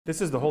This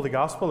is the Holy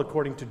Gospel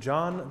according to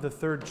John, the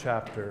 3rd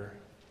chapter.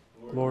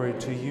 Glory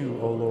to you,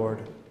 O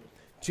Lord.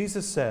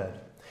 Jesus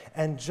said,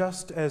 "And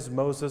just as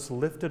Moses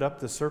lifted up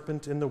the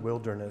serpent in the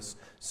wilderness,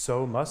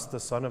 so must the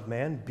Son of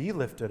Man be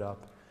lifted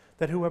up,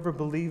 that whoever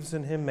believes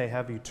in him may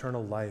have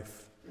eternal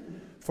life.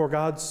 For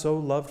God so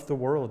loved the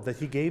world that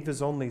he gave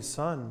his only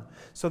Son,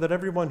 so that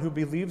everyone who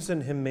believes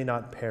in him may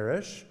not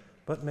perish,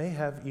 but may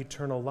have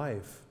eternal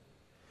life.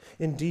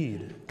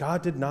 Indeed,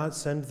 God did not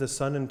send the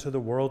Son into the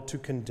world to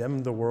condemn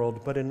the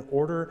world, but in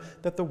order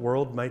that the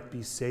world might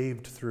be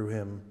saved through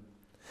him.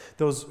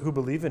 Those who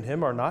believe in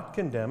him are not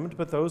condemned,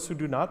 but those who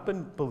do not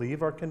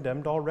believe are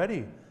condemned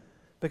already,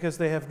 because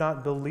they have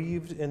not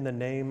believed in the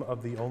name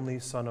of the only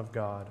Son of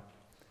God.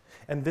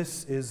 And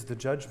this is the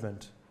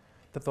judgment,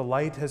 that the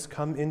light has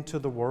come into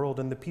the world,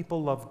 and the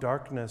people love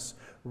darkness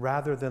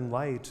rather than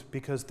light,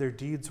 because their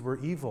deeds were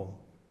evil.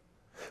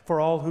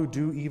 For all who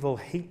do evil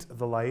hate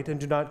the light and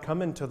do not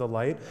come into the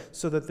light,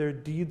 so that their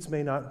deeds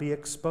may not be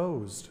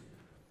exposed.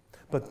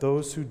 But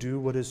those who do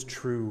what is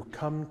true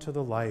come to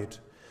the light,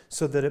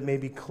 so that it may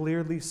be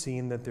clearly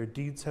seen that their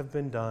deeds have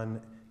been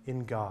done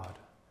in God."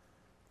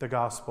 The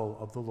Gospel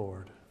of the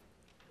Lord.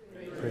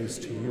 Praise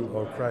to you,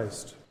 O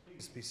Christ.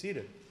 Please be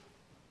seated.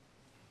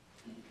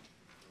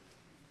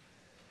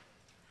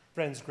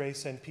 Friends,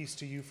 grace and peace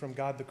to you from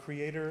God the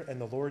Creator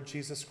and the Lord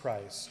Jesus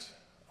Christ.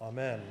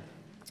 Amen.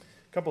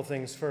 A couple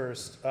things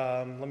first.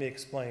 Let me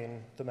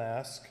explain the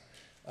mask.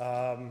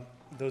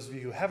 Those of you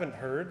who haven't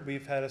heard,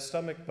 we've had a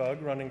stomach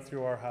bug running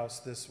through our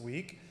house this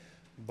week.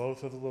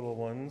 Both of the little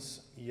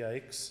ones.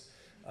 Yikes.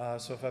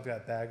 So if I've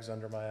got bags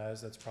under my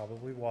eyes, that's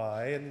probably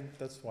why, and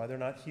that's why they're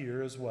not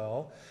here as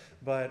well.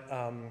 But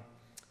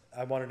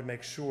I wanted to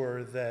make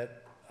sure that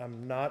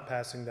I'm not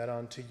passing that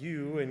on to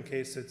you in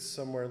case it's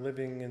somewhere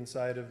living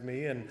inside of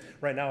me. And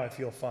right now I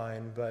feel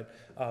fine, but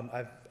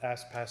I've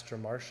asked Pastor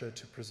Marcia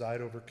to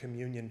preside over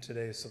communion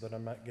today so that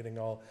I'm not getting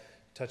all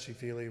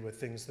touchy-feely with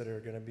things that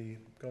are going to be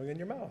going in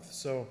your mouth.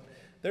 So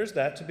there's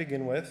that to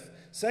begin with.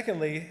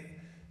 Secondly,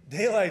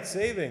 daylight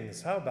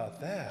savings. How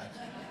about that?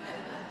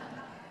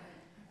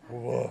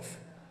 Woof.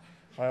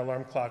 My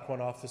alarm clock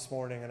went off this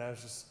morning and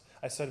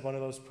I said one of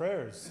those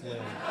prayers,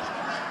 Lynn.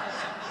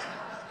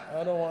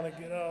 I don't want to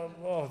get up.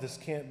 Oh, this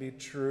can't be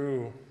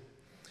true.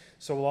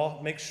 So we'll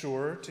all make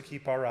sure to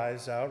keep our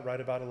eyes out right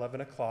about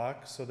 11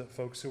 o'clock so that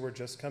folks who are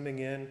just coming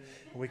in,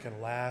 we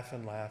can laugh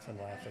and laugh and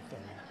laugh at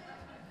them.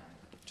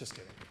 Just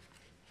kidding.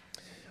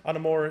 On a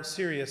more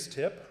serious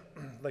tip,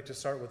 I'd like to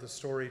start with a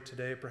story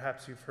today.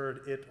 Perhaps you've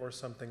heard it or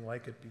something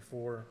like it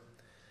before.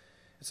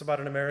 It's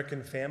about an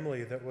American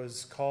family that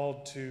was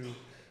called to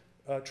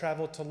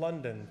travel to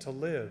London to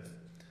live.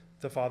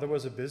 The father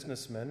was a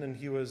businessman, and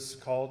he was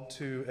called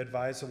to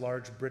advise a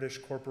large British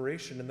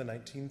corporation in the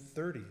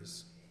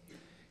 1930s.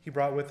 He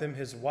brought with him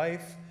his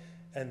wife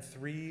and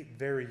 3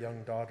 very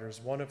young daughters,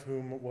 one of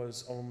whom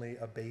was only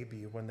a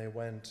baby when they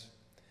went.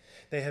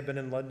 They had been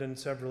in London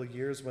several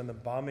years when the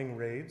bombing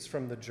raids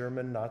from the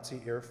German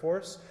Nazi Air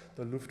Force,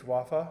 the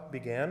Luftwaffe,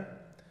 began.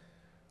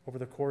 Over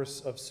the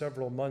course of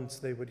several months,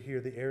 they would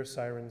hear the air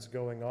sirens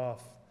going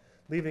off,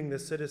 leaving the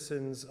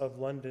citizens of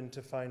London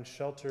to find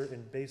shelter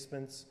in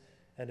basements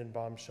and in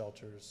bomb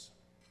shelters.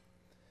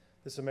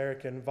 This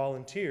American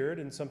volunteered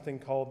in something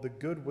called the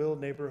Goodwill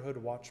Neighborhood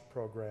Watch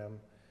Program.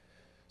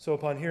 So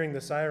upon hearing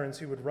the sirens,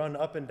 he would run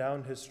up and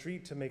down his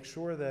street to make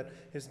sure that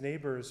his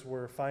neighbors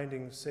were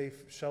finding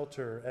safe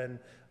shelter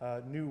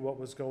and knew what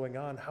was going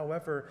on.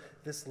 However,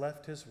 this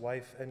left his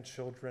wife and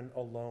children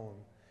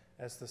alone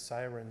as the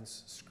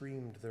sirens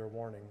screamed their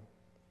warning.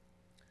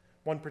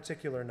 One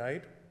particular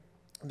night,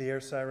 the air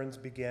sirens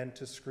began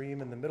to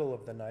scream in the middle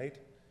of the night,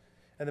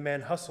 and the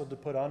man hustled to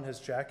put on his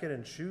jacket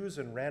and shoes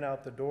and ran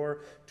out the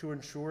door to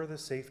ensure the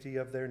safety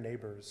of their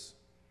neighbors.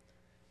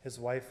 His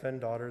wife and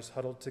daughters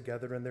huddled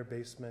together in their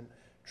basement,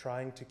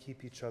 trying to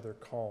keep each other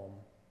calm.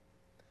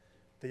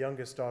 The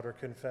youngest daughter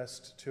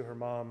confessed to her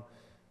mom,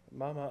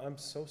 "Mama, I'm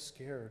so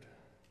scared."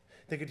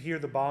 They could hear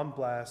the bomb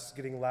blasts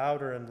getting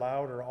louder and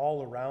louder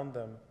all around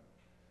them.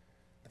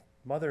 The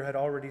mother had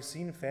already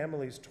seen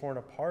families torn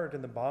apart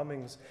in the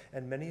bombings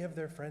and many of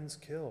their friends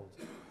killed.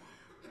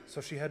 So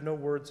she had no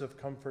words of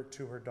comfort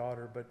to her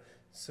daughter, but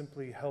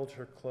simply held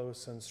her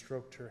close and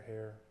stroked her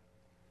hair.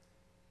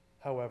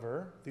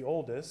 However, the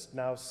oldest,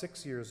 now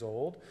 6 years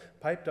old,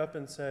 piped up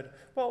and said,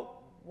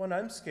 "Well, when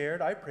I'm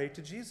scared, I pray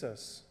to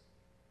Jesus."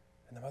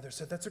 And the mother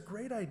said, "That's a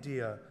great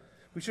idea.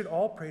 We should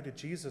all pray to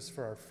Jesus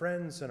for our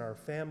friends and our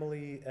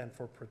family and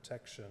for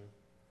protection."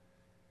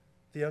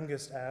 The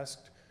youngest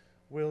asked,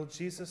 "Will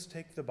Jesus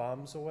take the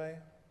bombs away?"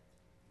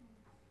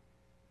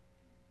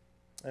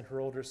 And her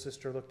older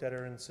sister looked at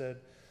her and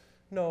said,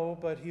 "No,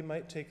 but he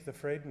might take the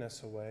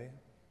frayedness away."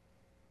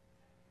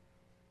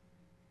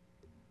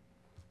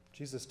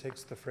 Jesus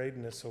takes the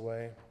frayedness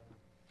away.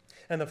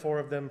 And the 4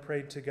 of them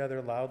prayed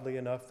together loudly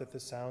enough that the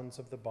sounds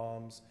of the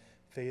bombs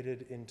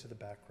faded into the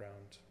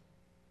background.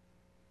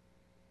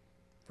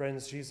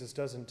 Friends, Jesus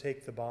doesn't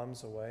take the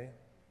bombs away.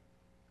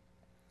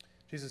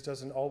 Jesus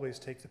doesn't always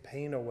take the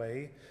pain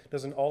away,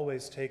 doesn't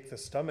always take the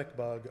stomach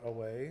bug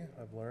away,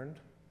 I've learned.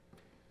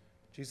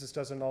 Jesus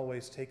doesn't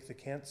always take the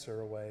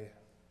cancer away.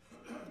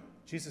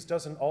 Jesus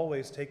doesn't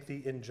always take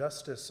the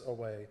injustice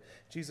away.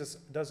 Jesus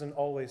doesn't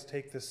always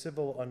take the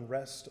civil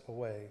unrest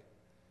away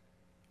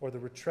or the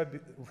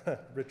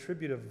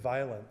retributive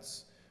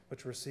violence,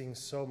 which we're seeing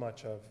so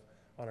much of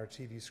on our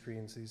TV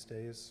screens these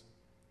days.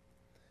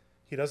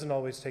 He doesn't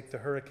always take the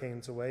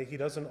hurricanes away. He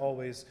doesn't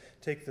always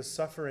take the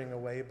suffering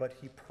away, but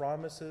he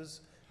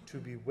promises to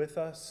be with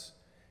us,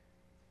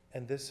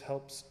 and this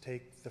helps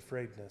take the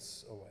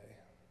frayedness away.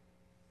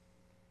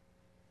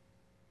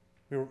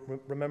 We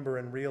remember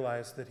and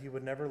realize that he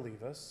would never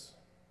leave us,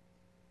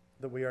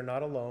 that we are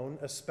not alone,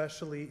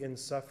 especially in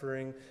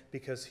suffering,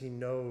 because he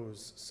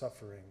knows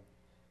suffering,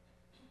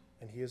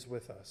 and he is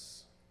with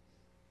us.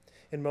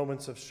 In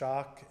moments of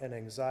shock and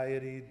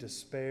anxiety,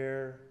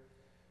 despair,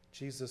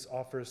 Jesus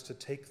offers to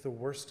take the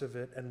worst of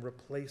it and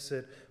replace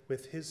it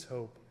with his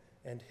hope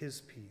and his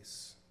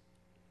peace.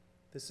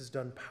 This is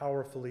done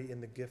powerfully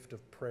in the gift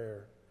of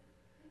prayer,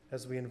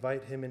 as we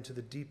invite him into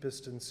the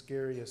deepest and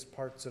scariest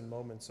parts and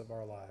moments of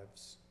our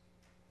lives.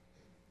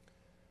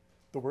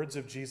 The words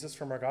of Jesus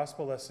from our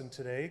gospel lesson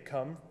today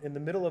come in the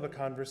middle of a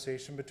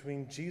conversation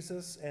between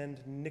Jesus and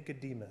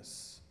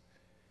Nicodemus.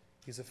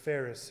 He's a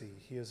Pharisee.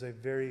 He is a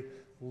very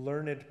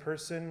learned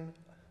person,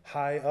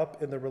 high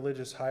up in the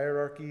religious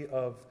hierarchy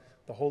of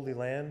the Holy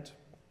Land.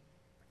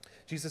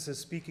 Jesus is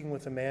speaking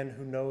with a man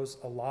who knows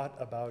a lot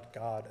about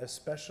God,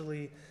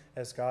 especially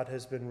as God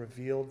has been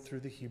revealed through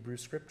the Hebrew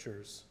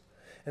Scriptures.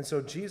 And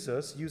so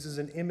Jesus uses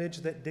an image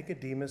that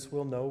Nicodemus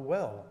will know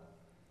well.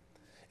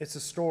 It's a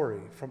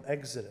story from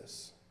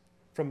Exodus,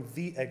 from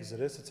the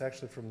Exodus, it's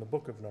actually from the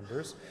book of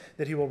Numbers,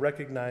 that he will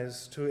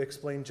recognize to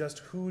explain just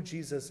who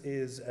Jesus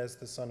is as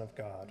the Son of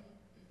God.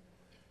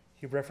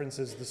 He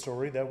references the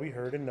story that we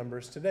heard in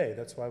Numbers today.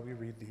 That's why we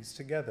read these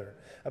together,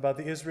 about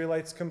the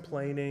Israelites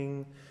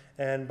complaining,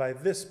 and by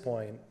this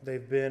point,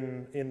 they've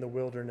been in the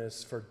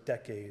wilderness for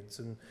decades,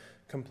 and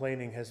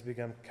complaining has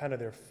become kind of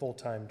their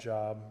full-time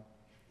job.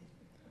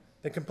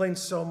 They complain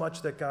so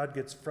much that God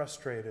gets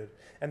frustrated.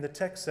 And the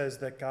text says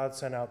that God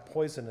sent out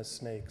poisonous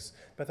snakes.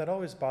 But that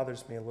always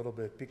bothers me a little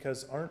bit,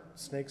 because aren't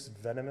snakes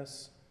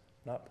venomous,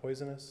 not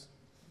poisonous?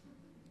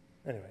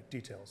 Anyway,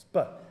 details.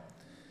 But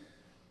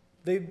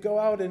they go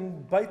out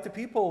and bite the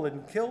people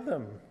and kill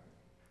them.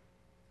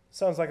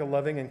 Sounds like a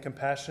loving and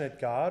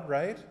compassionate God,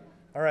 right?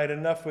 All right,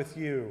 enough with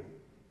you.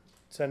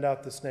 Send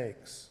out the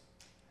snakes.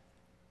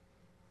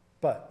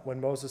 But when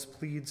Moses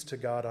pleads to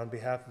God on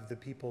behalf of the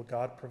people,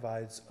 God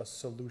provides a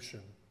solution.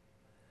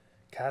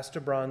 Cast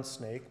a bronze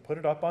snake, put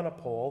it up on a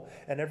pole,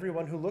 and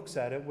everyone who looks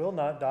at it will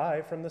not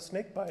die from the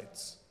snake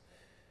bites.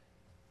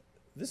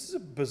 This is a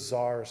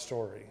bizarre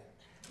story.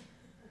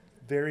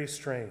 Very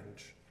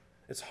strange.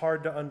 It's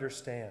hard to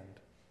understand.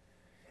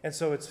 And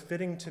so it's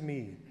fitting to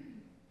me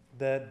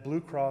that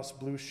Blue Cross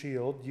Blue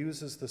Shield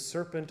uses the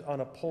serpent on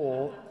a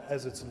pole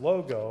as its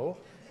logo,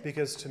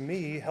 because to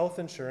me, health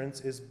insurance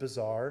is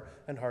bizarre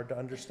and hard to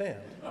understand.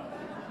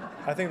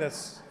 I think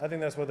that's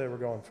what they were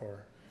going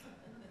for.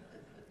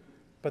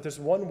 But there's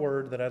one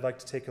word that I'd like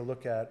to take a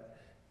look at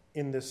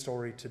in this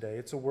story today.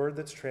 It's a word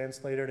that's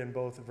translated in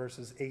both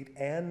verses 8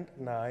 and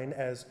 9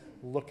 as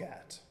look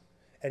at.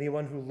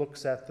 Anyone who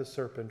looks at the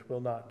serpent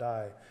will not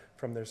die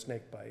from their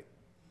snake bite.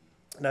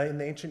 Now, in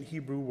the ancient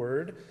Hebrew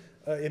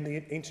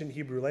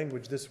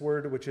language, this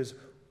word, which is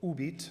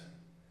ubit,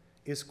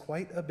 is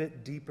quite a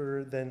bit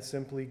deeper than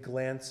simply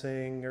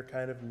glancing or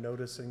kind of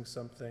noticing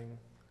something.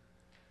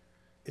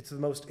 It's the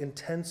most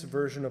intense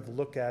version of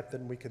look at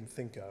than we can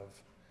think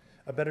of.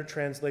 A better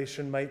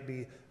translation might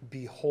be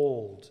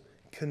behold,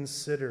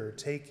 consider,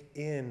 take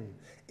in,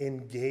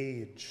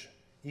 engage,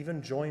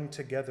 even join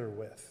together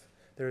with.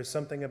 There is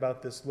something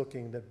about this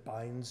looking that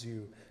binds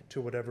you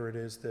to whatever it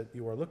is that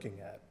you are looking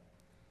at.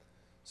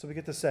 So we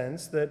get the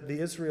sense that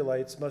the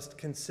Israelites must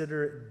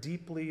consider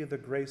deeply the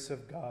grace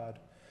of God,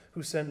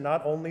 who sent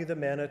not only the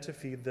manna to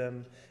feed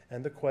them,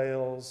 and the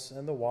quails,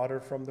 and the water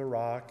from the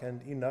rock,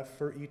 and enough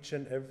for each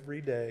and every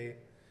day,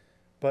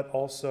 but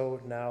also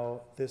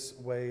now this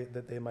way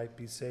that they might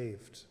be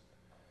saved.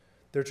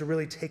 They're to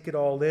really take it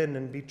all in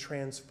and be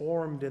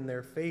transformed in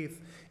their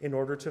faith in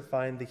order to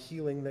find the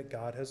healing that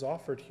God has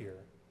offered here.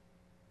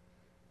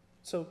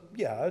 So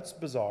yeah, it's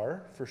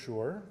bizarre for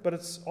sure, but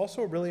it's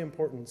also a really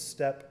important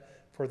step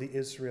for the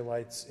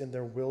Israelites in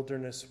their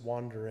wilderness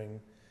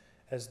wandering,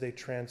 as they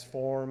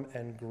transform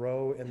and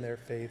grow in their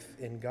faith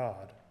in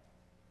God.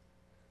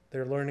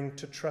 They're learning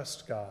to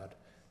trust God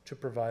to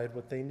provide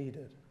what they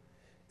needed.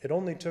 It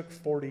only took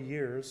 40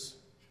 years,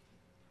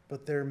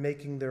 but they're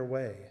making their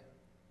way.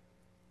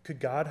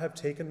 Could God have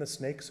taken the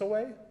snakes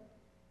away?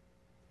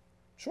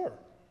 Sure,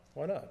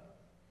 why not?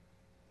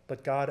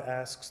 But God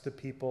asks the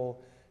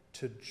people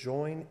to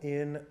join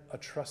in a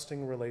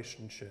trusting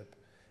relationship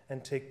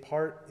and take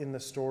part in the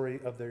story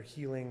of their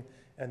healing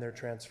and their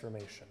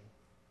transformation.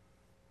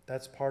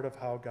 That's part of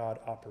how God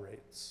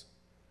operates.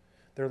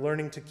 They're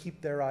learning to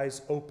keep their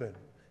eyes open,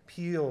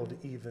 peeled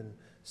even,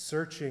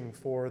 searching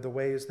for the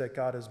ways that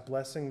God is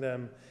blessing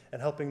them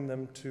and helping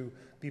them to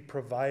be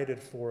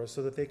provided for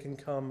so that they can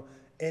come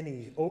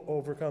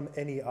overcome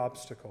any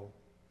obstacle.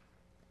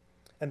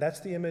 And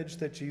that's the image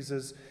that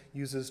Jesus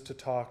uses to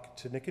talk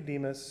to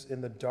Nicodemus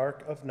in the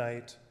dark of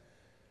night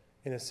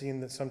in a scene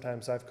that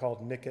sometimes I've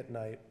called Nick at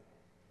Night.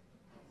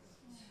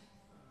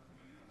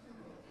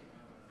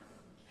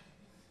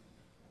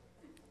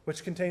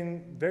 Which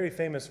contain very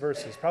famous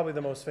verses, probably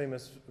the most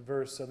famous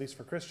verse, at least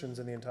for Christians,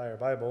 in the entire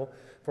Bible.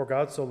 For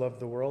God so loved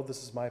the world,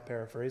 this is my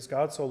paraphrase,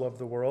 God so loved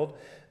the world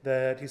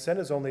that he sent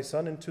his only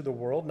Son into the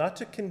world, not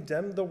to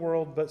condemn the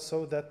world, but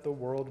so that the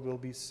world will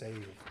be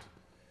saved.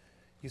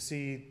 You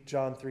see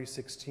John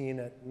 3:16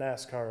 at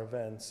NASCAR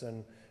events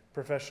and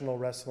professional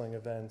wrestling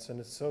events, and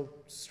it's so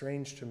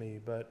strange to me,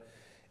 but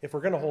if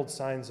we're going to hold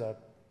signs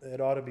up, it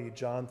ought to be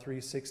John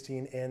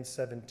 3:16 and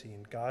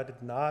 17. God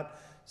did not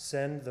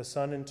send the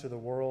Son into the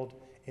world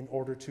in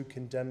order to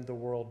condemn the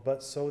world,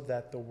 but so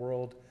that the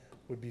world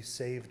would be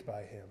saved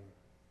by him.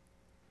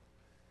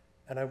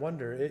 And I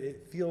wonder,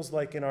 it feels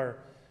like in our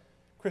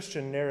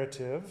Christian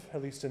narrative,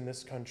 at least in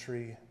this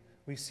country,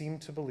 we seem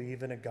to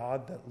believe in a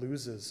God that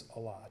loses a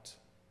lot.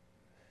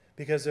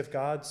 Because if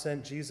God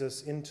sent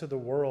Jesus into the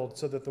world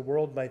so that the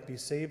world might be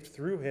saved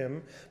through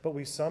him, but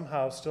we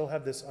somehow still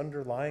have this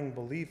underlying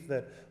belief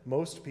that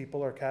most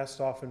people are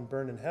cast off and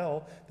burned in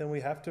hell, then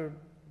we have to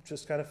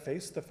just kind of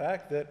face the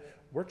fact that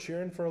we're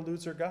cheering for a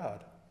loser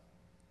God.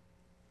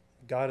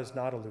 God is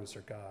not a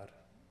loser God.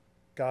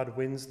 God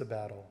wins the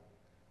battle.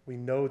 We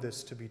know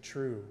this to be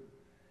true.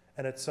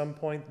 And at some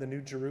point, the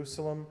New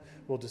Jerusalem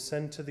will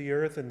descend to the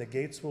earth, and the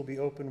gates will be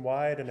open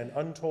wide, and an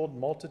untold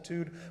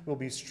multitude will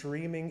be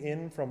streaming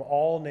in from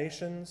all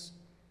nations.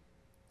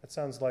 That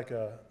sounds like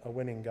a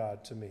winning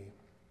God to me.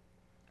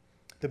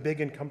 The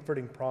big and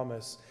comforting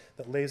promise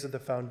that lays at the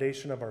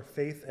foundation of our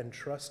faith and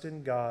trust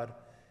in God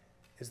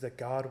is that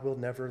God will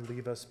never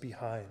leave us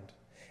behind,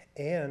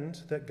 and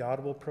that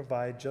God will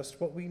provide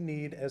just what we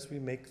need as we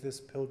make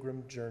this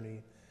pilgrim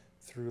journey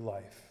through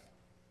life.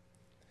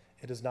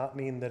 It does not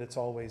mean that it's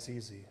always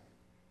easy.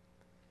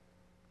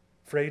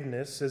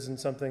 Afraidness isn't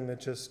something that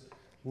just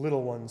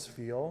little ones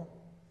feel.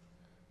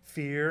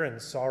 Fear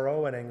and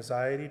sorrow and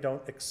anxiety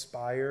don't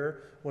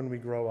expire when we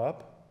grow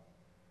up.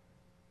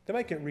 They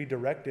might get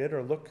redirected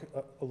or look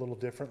a little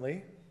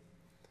differently.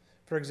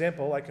 For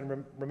example, I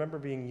can remember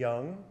being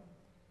young,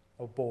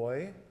 a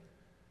boy,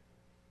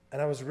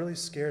 and I was really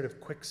scared of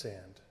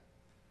quicksand.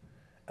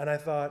 And I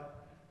thought,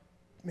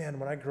 man,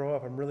 when I grow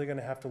up, I'm really going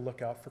to have to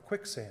look out for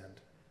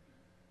quicksand.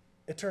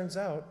 It turns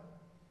out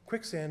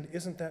quicksand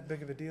isn't that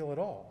big of a deal at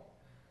all.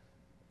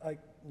 Like,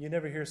 you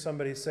never hear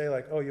somebody say,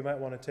 like, oh, you might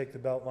want to take the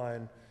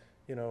Beltline,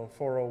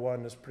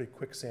 401 is pretty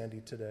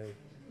quicksandy today.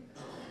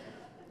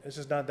 It's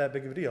just not that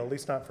big of a deal, at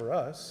least not for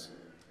us.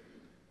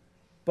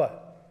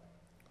 But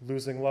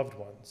losing loved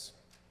ones,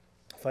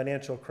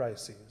 financial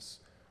crises,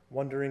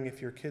 wondering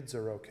if your kids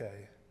are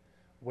okay,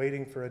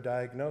 waiting for a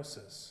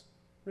diagnosis,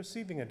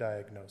 receiving a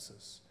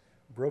diagnosis,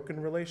 broken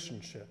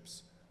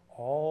relationships,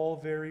 all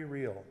very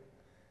real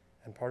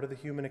and part of the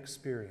human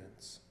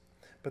experience.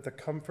 But the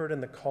comfort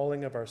and the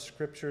calling of our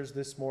scriptures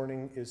this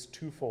morning is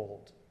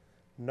twofold.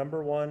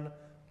 Number one,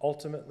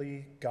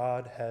 ultimately,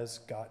 God has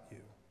got you.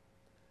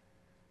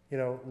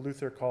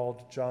 Luther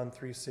called John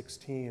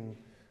 3:16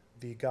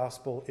 the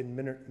gospel in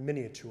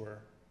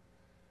miniature.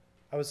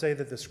 I would say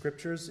that the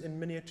scriptures in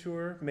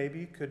miniature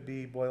maybe could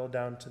be boiled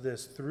down to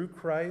this: through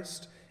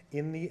Christ,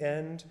 in the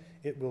end,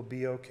 it will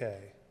be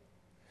okay.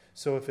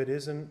 So if it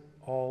isn't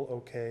all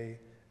okay,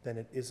 then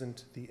it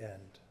isn't the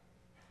end.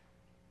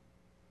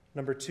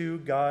 Number two,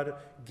 God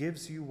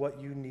gives you what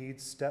you need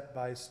step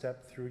by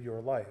step through your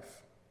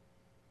life.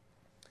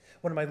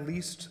 One of my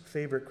least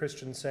favorite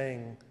Christian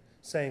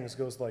sayings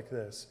goes like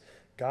this: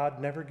 God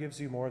never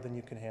gives you more than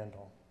you can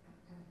handle.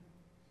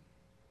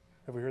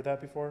 Have we heard that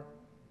before?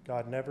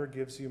 God never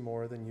gives you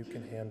more than you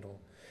can handle.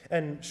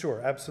 And sure,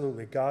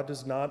 absolutely, God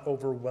does not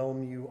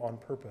overwhelm you on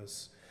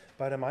purpose.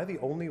 But am I the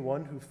only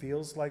one who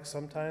feels like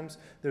sometimes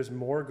there's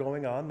more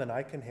going on than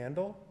I can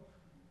handle?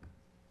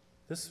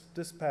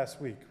 This past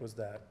week was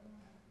that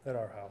at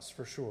our house,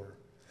 for sure.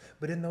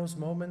 But in those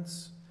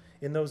moments,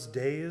 in those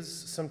days,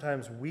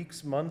 sometimes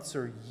weeks, months,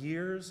 or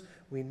years,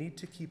 we need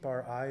to keep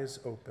our eyes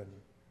open.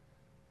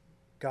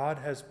 God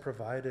has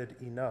provided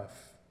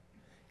enough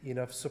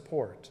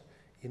support,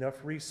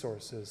 enough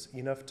resources,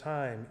 enough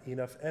time,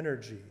 enough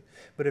energy.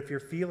 But if you're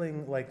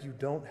feeling like you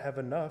don't have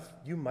enough,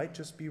 you might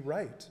just be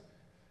right.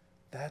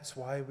 That's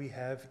why we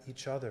have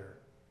each other.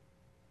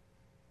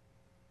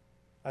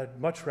 I'd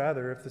much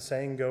rather, if the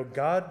saying go,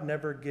 God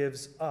never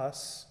gives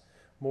us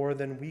more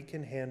than we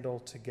can handle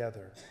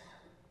together.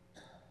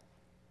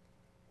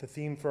 The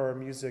theme for our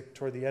music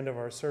toward the end of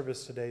our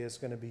service today is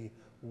going to be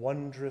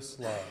Wondrous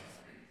Love.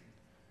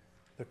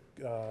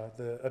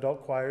 The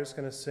adult choir is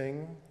going to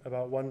sing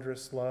about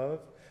wondrous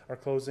love. Our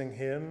closing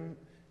hymn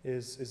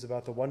is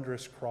about the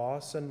wondrous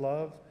cross and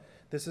love.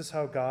 This is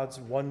how God's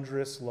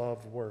wondrous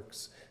love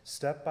works,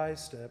 step by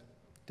step,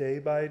 day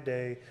by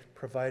day,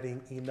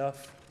 providing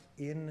enough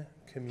in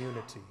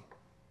community.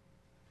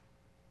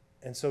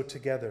 And so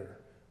together,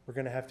 we're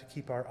going to have to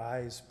keep our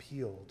eyes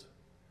peeled.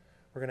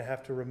 We're going to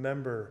have to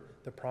remember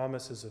the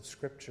promises of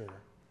Scripture.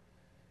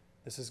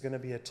 This is going to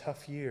be a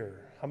tough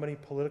year. How many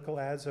political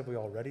ads have we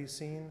already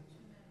seen?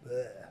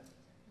 Blech.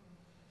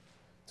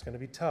 It's going to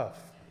be tough,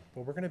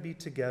 but we're going to be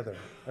together,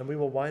 and we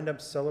will wind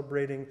up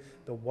celebrating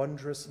the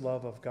wondrous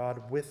love of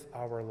God with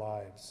our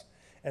lives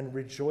and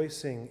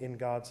rejoicing in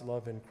God's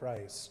love in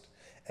Christ,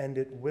 and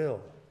it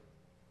will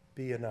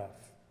be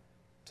enough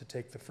to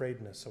take the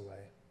frayedness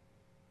away.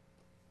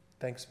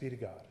 Thanks be to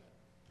God.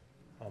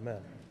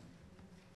 Amen.